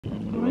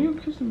you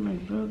kissing my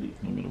jelly?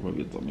 Let me rub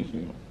your tummy for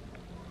you.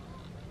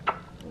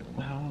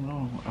 I don't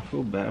know. I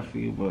feel bad for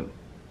you, but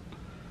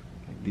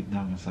like deep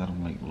down inside,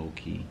 I'm like low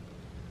key.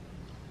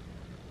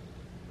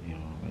 You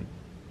know, like.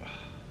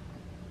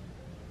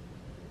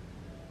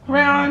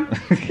 Rayon.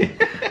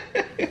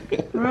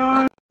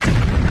 Rayon.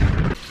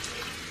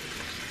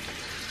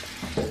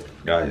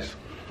 Guys,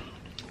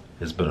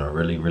 it's been a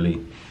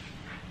really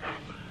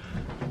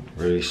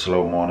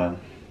slow morning,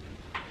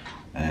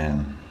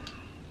 and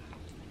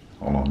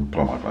hold on, let me put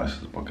on my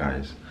glasses. But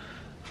guys,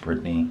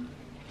 Britney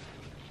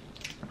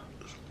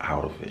is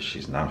out of it.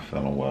 She's not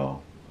feeling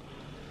well.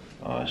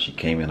 She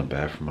came in the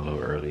bathroom a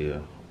little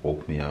earlier,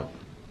 woke me up.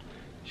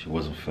 She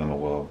wasn't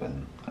feeling well,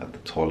 been at the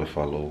toilet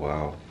for a little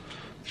while,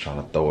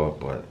 trying to throw up,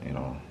 but you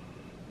know,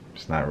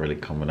 it's not really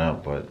coming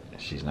out, but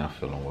she's not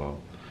feeling well.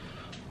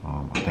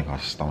 I think her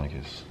stomach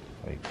is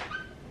like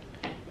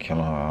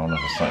killing her. I don't know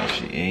if it's something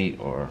she ate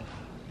or,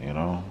 you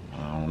know,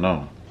 I don't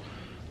know.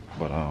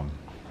 But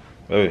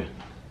baby,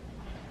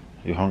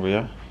 you hungry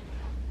yet?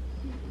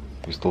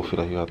 You still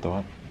feel like you got to throw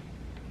up?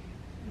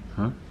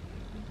 Huh?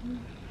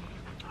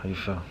 How you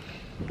feel?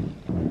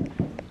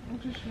 I'm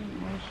just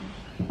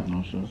nauseous.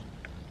 Nauseous?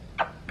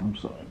 I'm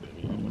sorry,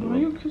 baby. Why are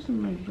you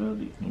kissing my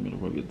jelly? Let me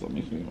rub your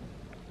tummy for you.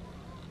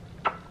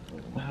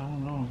 I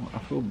don't know. I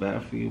feel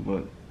bad for you,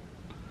 but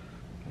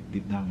like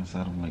deep down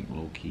inside, I'm like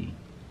low key.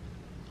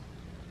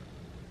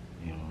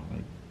 You know,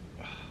 like.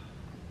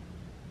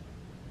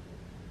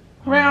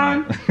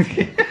 Rayon.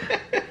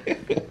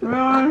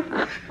 Rayon.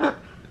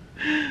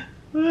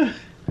 I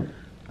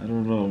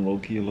don't know. I'm low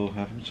key a little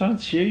happy. I'm trying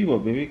to cheer you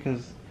up, baby,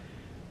 because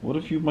what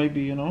if you might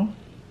be, you know?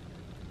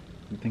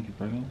 You think you're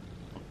pregnant?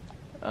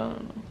 I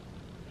don't know.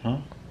 Huh?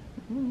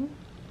 You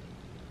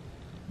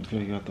feel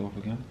like you got to throw up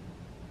again?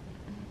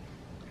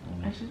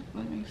 I just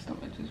like my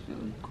stomach. I just feel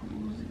like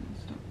cruising and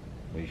stuff.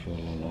 But you feel a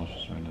little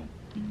nauseous right now?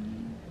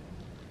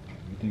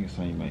 You think it's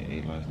something you might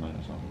ate last night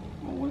or something?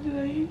 Well, what did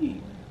I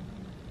eat?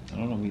 I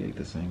don't know. We ate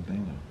the same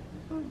thing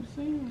though. I'm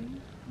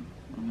saying.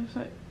 On the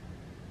side.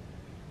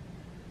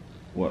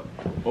 What?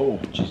 Oh,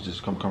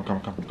 Jesus! Come. I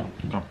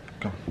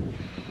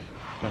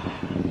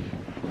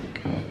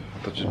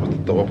thought you were about to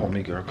throw up on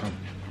me, girl. Come.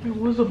 It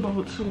was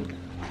about to.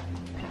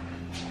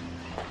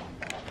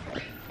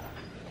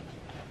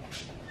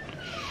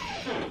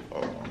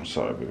 Oh, I'm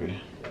sorry,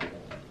 baby.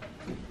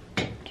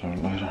 Turn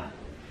the light on.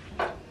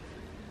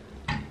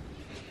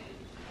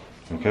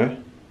 Okay?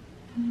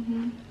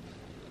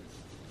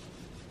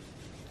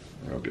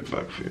 I'll get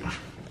back for you.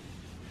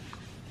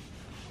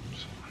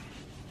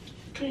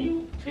 Can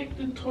you take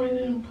the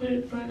toilet and put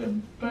it by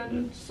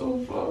the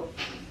sofa?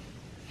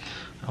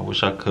 I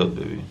wish I could,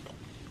 baby.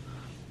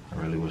 I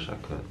really wish I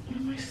could.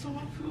 And my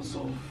stomach feels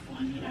so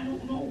funny. I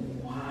don't know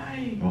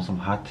why. You want some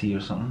hot tea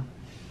or something?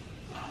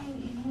 I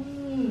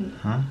don't know.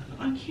 Huh?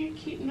 I can't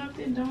keep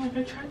nothing down. Like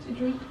I tried to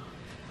drink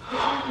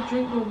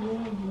the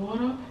warm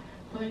water,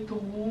 but like the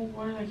warm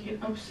water, like it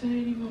upset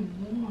it even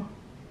more.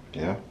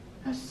 Yeah.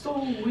 That's so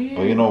weird.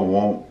 Oh, you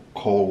know,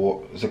 cold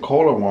water. Is it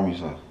cold or warm? You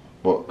said.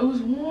 But it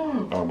was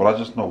warm. But I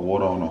just know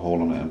water on a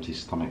hole on an empty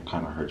stomach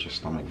kind of hurts your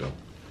stomach though,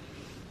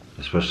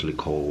 especially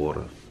cold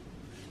water.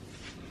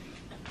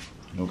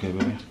 You okay,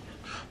 baby?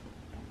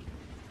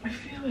 I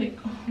feel like,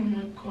 oh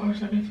my gosh,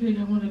 like I feel like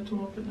I want to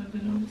throw up and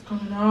nothing else is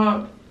coming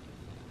up.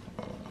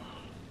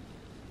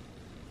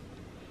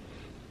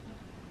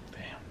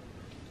 Damn.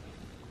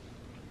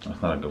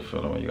 That's not a good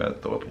feeling when you gotta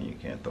throw up and you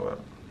can't throw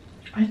up.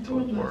 I threw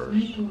up last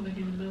night though, like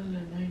in the middle of the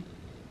night.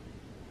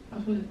 I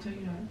was supposed to tell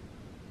you that.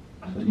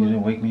 So you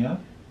didn't wake me up?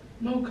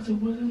 No, because it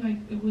wasn't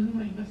like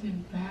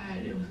nothing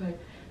bad. It was like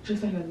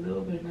just like a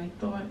little bit, and I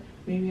thought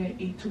maybe I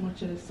ate too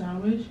much of the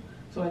sandwich.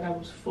 So like I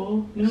was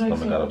full. You know, Stomach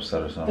like got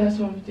upset or something. That's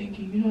what I'm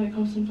thinking. You know, like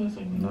how sometimes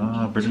like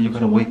nah, Britney, you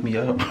gotta wake me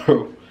up,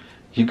 bro.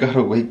 You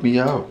gotta wake me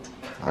up.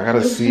 I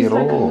gotta see it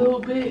like all. A little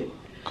bit.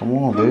 Come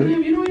on, Bro,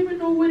 babe. You don't even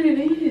know what it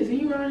is. And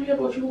you around here,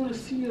 but you want to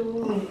see it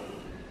all. You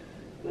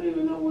don't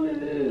even know what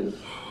it is.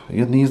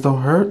 Your knees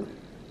don't hurt?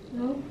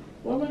 No.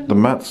 Why the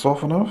mat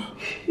soft enough?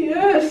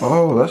 Yes.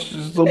 Oh, that's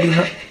just still be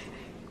hurt.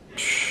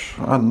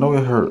 I know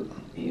it hurt.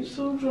 You're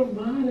so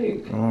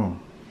dramatic. Oh,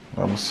 I'm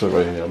gonna sit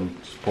right here. I'm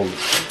just pull it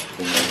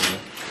right here.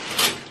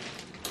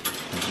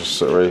 I'll just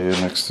sit right here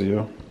next to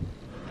you.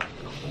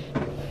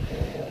 But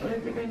I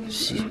think I need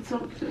to eat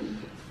something.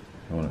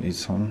 You wanna eat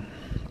something?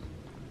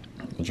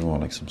 What you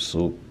want? Like some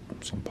soup,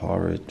 some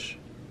porridge,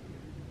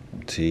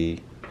 some tea,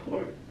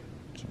 some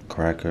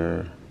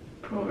cracker.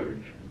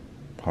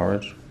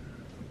 Porridge?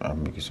 I'll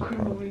make you some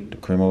porridge. The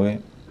cream of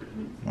wheat?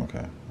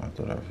 Okay, I'll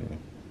do that for you.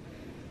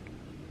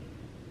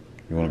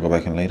 You want to go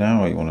back and lay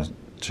down, or you want to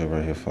chill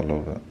right here for a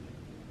little bit?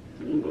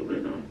 I'm gonna go lay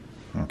down.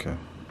 Okay.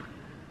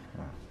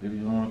 Baby,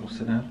 you don't want to go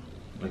sit down?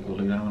 Like go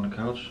lay down on the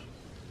couch?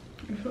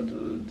 I felt a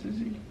little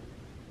dizzy.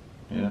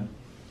 Yeah?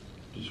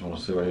 You just want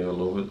to sit right here a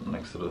little bit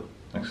next to the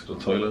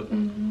toilet?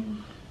 Mm-hmm.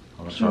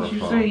 I'm gonna try to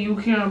you say you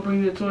can't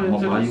bring the toilet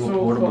to the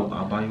sofa.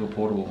 I'll buy you a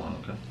portable one,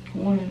 okay?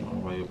 When?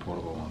 I'll buy you a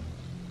portable one.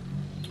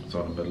 It's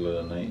on the middle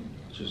of the night.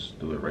 Just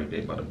do it right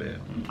there by the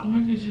bed. Or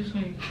I could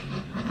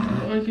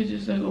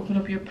just like open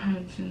up your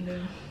pants and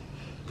then.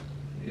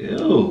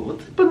 Ew,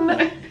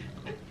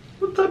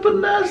 what type of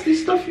nasty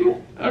stuff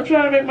you? I'm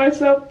trying to make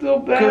myself feel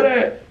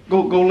better.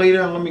 Go lay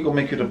down. Let me go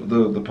make you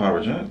the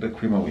porridge, huh? The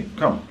cream of wheat.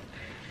 Come.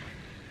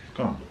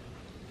 Oh.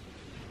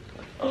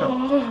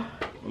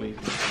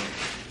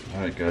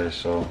 Alright guys,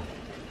 so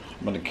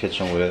I'm in the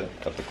kitchen with it.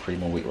 Got the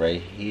cream of wheat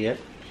right here.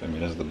 I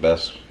mean, this is the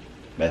best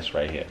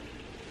right here.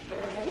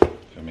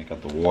 Feel me?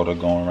 Got the water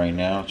going right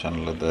now. Trying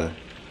to let the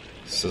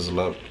sizzle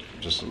up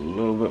just a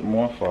little bit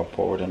more before I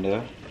pour it in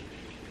there.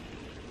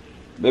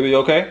 Baby, you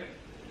okay?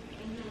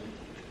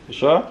 You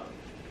sure?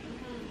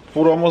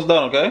 Food almost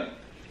done, okay?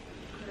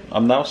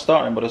 I'm now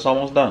starting, but it's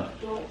almost done.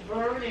 Don't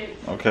burn it.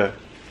 Okay.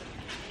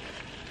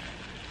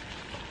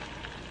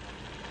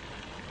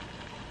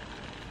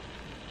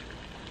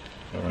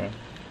 Alright.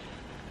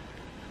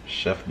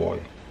 Chef boy.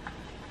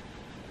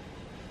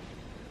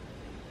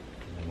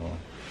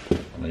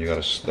 And then you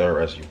gotta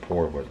stir as you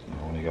pour, but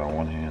I only got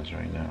one hand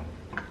right now.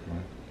 Right.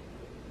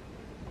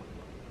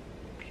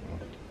 So,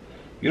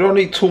 you don't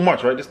need too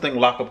much, right? This thing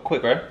lock up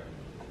quick, right?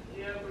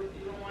 Yeah, but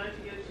you don't want it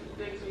to get too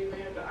thick, so you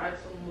may have to add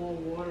some more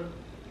water.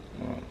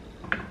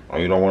 Or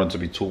you don't want it to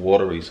be too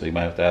watery, so you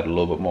might have to add a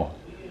little bit more.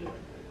 Yeah.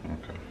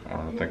 Okay.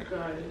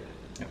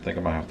 I think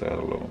I might have to add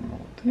a little bit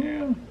more.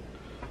 Damn.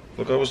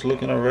 Look, I was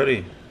looking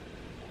already.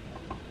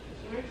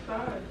 It's make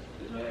fast.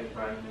 It's like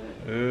 5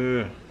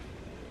 minutes. Yeah.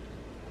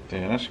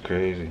 Damn, that's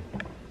crazy.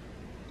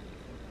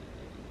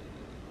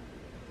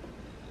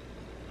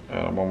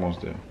 I'm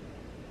almost there.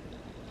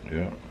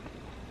 Yeah.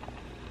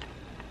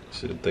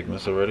 See the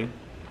thickness already?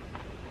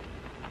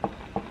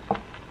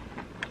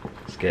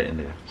 It's getting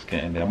there. It's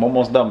getting there. I'm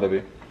almost done,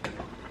 baby.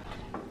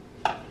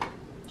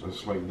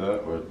 Just like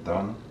that, we're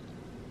done.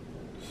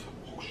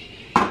 Oh,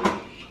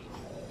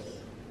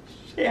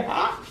 shit,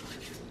 huh?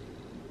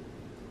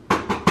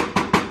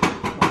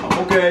 I'm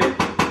okay.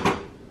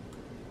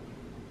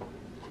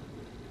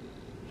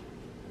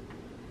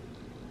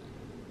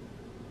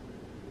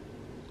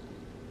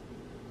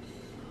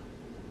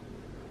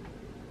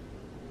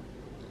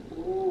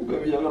 Ooh,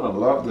 baby, you're gonna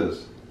love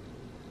this.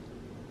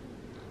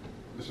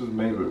 This is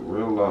made with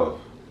real love.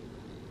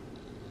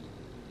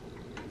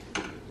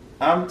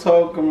 I'm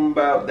talking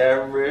about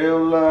that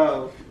real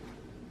love.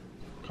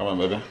 Come on,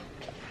 baby.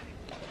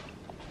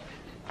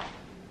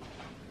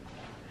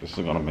 This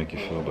is gonna make you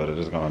feel better.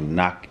 This is gonna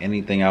knock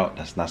anything out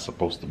that's not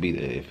supposed to be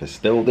there. If it's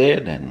still there,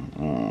 then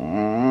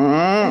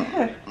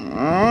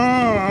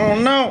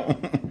no.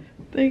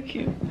 Thank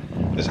you.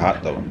 It's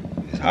hot though.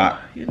 It's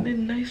hot. You need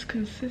nice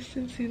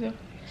consistency though.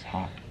 It's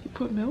hot. You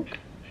put milk?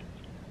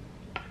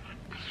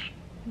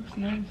 That's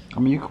nice. I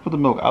mean, you could put the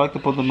milk. I like to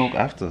put the milk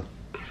after.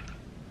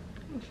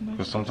 That's nice.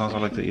 Because sometimes I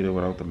like to eat it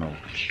without the milk.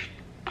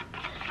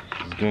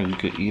 It's good. You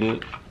could eat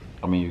it.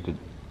 I mean, you could,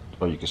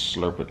 or you could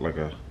slurp it like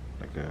a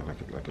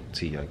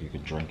tea. Like you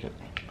could drink it.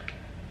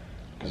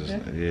 Cause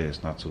Okay.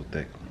 it's not too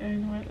thick. Yeah, you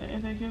know what? I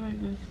like it like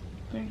this.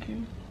 Thank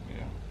you.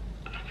 Yeah.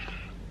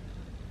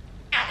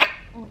 I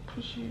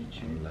appreciate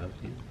you. I love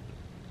you.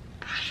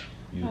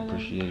 You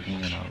appreciate me,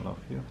 and I love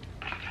you.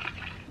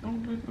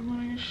 I'm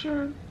wearing your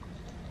shirt.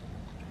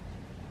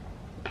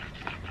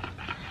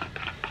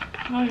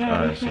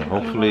 Alright, so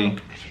hopefully,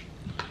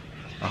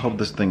 I hope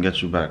this thing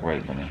gets you back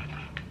right, Britney.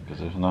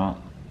 Because if not,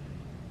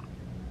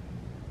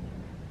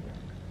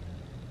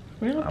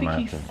 I don't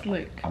think he's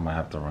slick. I might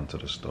have to run to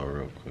the store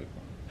real quick.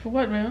 For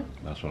what, Rayon?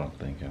 That's what I'm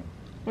thinking.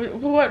 For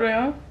what,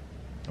 Rayon?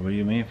 What do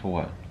you mean for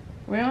what?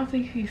 Rayon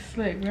thinks he's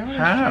slick. Rayon is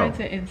How? trying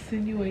to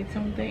insinuate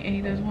something and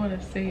he doesn't want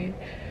to say it.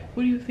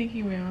 What do you think,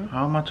 Rayon?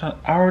 How am I trying?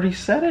 I already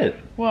said it.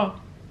 What?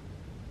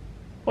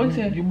 What you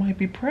said? You might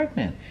be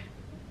pregnant.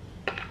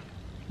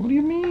 What do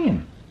you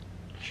mean?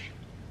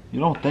 You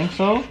don't think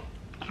so?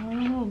 I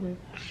don't know, babe.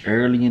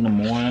 Early in the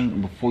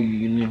morning, before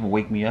you even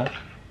wake me up?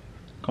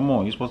 Come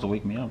on, you're supposed to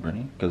wake me up,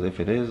 Britney. Because if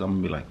it is, I'm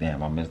going to be like,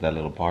 damn, I missed that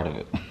little part of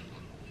it.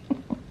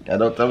 And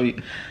don't tell me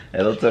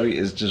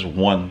it's just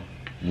one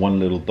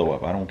little throw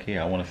up. I don't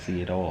care. I want to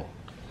see it all.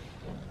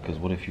 Because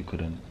what if you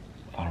couldn't,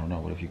 I don't know,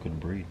 what if you couldn't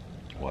breathe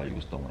while you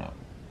was throwing up?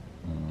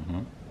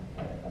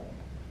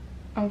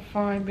 I'm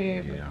fine,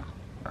 babe. Yeah,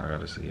 I got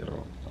to see it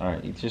all. All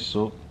right, eat your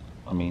soup.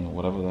 I mean,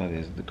 whatever that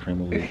is, the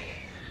cream of wheat.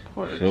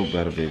 Feel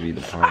better, baby.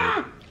 The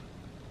party.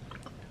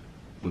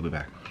 We'll be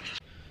back.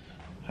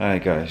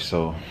 Alright, guys.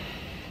 So,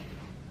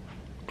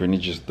 Britney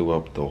just threw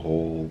up the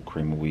whole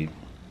cream of wheat.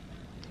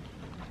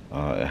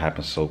 It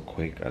happened so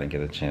quick. I didn't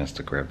get a chance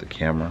to grab the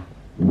camera.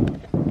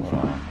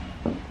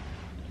 But,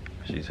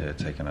 she's here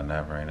taking a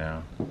nap right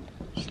now,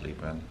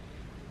 sleeping.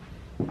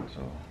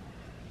 So,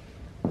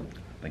 I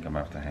think I'm gonna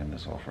have to hand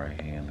this off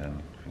right here, and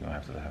then we're gonna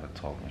have to have a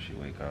talk when she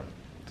wake up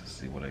to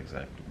see what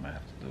exactly we might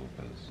have to do,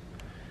 because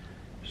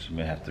she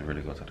may have to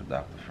really go to the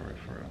doctor for real,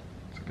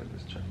 to get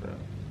this checked out.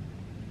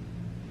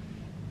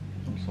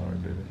 I'm sorry,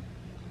 baby.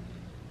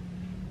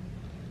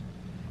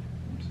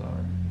 I'm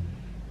sorry.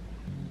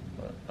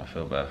 But I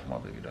feel bad for my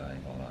baby, though. I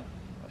ain't gonna lie.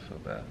 I feel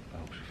bad. I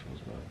hope she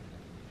feels better.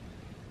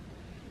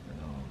 You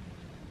know,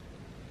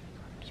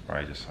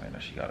 probably just something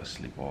that she got to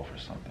sleep off or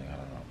something. I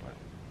don't know, but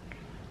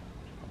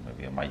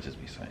maybe it might just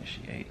be something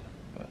she ate.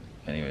 But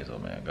anyways, oh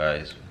man,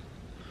 guys,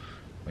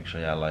 make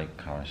sure y'all like,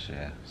 comment,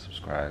 share,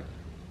 subscribe.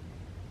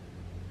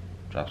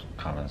 Drop some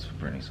comments for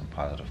Britney, some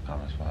positive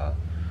comments for her.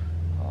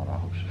 I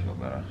hope she feel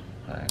better.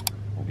 Alright,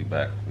 we'll be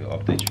back. We'll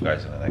update you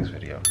guys in the next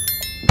video.